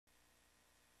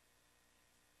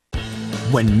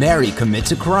When Mary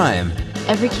commits a crime.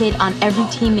 Every kid on every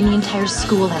team in the entire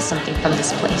school has something from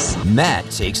this place. Matt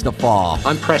takes the fall.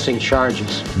 I'm pressing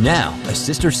charges. Now, a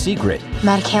sister's secret.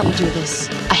 Matt, can't we do this?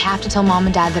 I have to tell Mom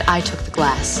and Dad that I took the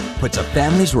glass. Puts a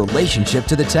family's relationship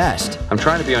to the test. I'm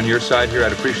trying to be on your side here.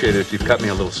 I'd appreciate it if you'd cut me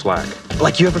a little slack.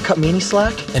 Like you ever cut me any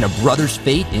slack? And a brother's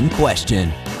fate in question.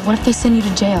 What if they send you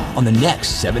to jail? On the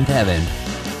next Seventh Heaven.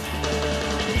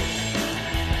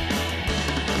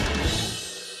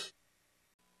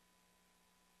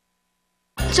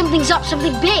 Something's up,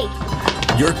 something big.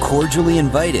 You're cordially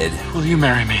invited. Will you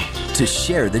marry me? To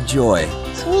share the joy.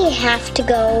 So we have to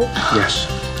go. Yes,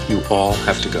 you all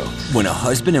have to go. When a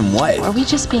husband and wife. Are we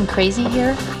just being crazy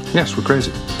here? Yes, we're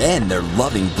crazy. And their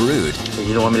loving brood.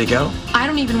 You don't want me to go? I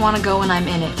don't even want to go when I'm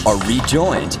in it. Are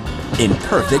rejoined in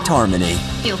perfect harmony.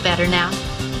 Feel better now?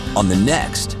 On the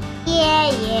next.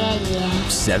 Yeah.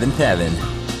 Seventh Heaven.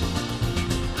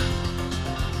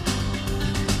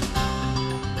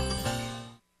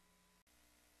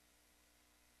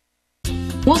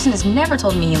 Wilson has never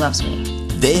told me he loves me.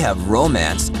 They have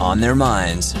romance on their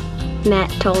minds. Matt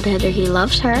told Heather he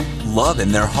loves her. Love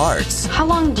in their hearts. How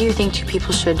long do you think two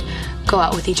people should go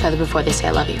out with each other before they say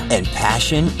I love you? And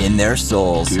passion in their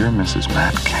souls. Dear Mrs.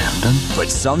 Matt Camden. But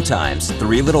sometimes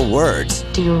 3 little words.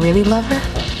 Do you really love her?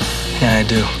 Yeah, I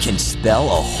do. Can spell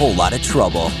a whole lot of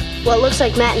trouble. Well, it looks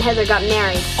like Matt and Heather got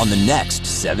married. On the next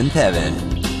Seventh Heaven.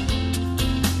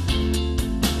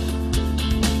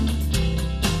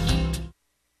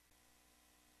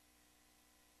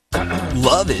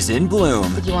 Love is in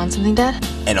bloom. Did you want something, Dad?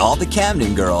 And all the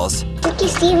Camden girls Ricky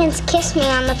Stevens kissed me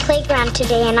on the playground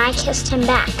today, and I kissed him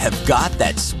back. have got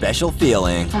that special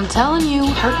feeling. I'm telling you,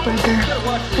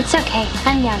 heartbreaker. It's okay.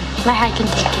 I'm young. My heart can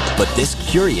take it. But this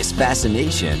curious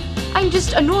fascination I'm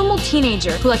just a normal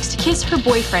teenager who likes to kiss her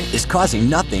boyfriend. is causing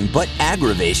nothing but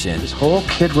aggravation. This whole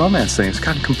kid romance thing has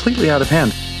gotten completely out of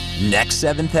hand. Next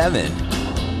Seventh Heaven.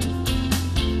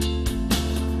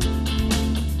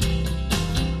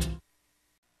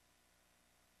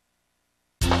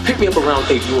 Pick me up around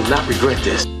 8. You will not regret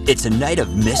this. It's a night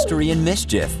of mystery and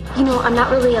mischief. You know, I'm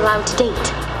not really allowed to date.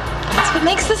 That's what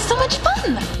makes this so much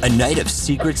fun. A night of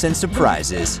secrets and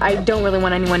surprises. I don't really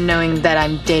want anyone knowing that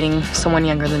I'm dating someone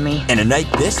younger than me. And a night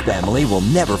this family will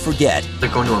never forget. They're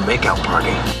going to a makeout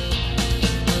party.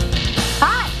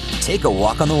 Hi! Take a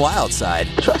walk on the wild side.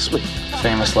 Trust me.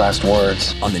 Famous last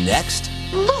words. On the next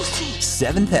Lucy!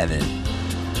 Seventh Heaven.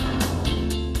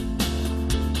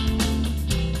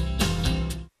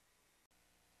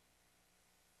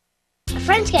 A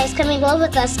French guy's coming over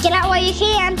with us. Get out while you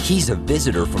can. He's a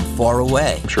visitor from far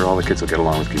away, I'm sure all the kids will get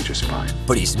along with you just fine.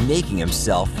 but he's making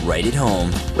himself right at home.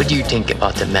 What do you think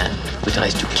about a man who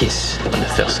tries to kiss on the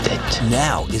first date?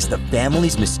 Now is the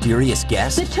family's mysterious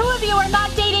guest The two of you are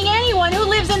not dating anyone who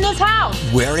lives in this house.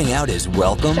 wearing out his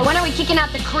welcome So when are we kicking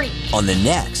out the creep? on the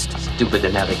next Stupid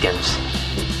Americans.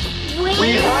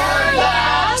 We heard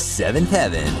that! Seventh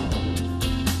Heaven.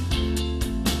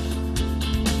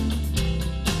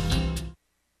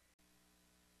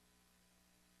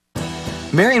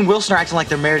 Mary and Wilson are acting like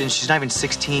they're married and she's not even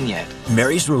 16 yet.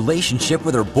 Mary's relationship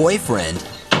with her boyfriend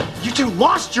You two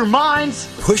lost your minds!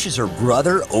 pushes her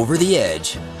brother over the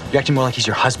edge. You're acting more like he's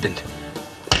your husband.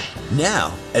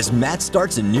 Now, as Matt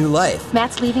starts a new life,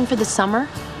 Matt's leaving for the summer?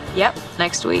 Yep,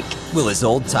 next week. will his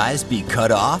old ties be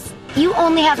cut off? You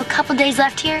only have a couple days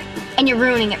left here, and you're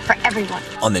ruining it for everyone.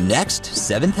 On the next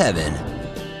Seventh Heaven.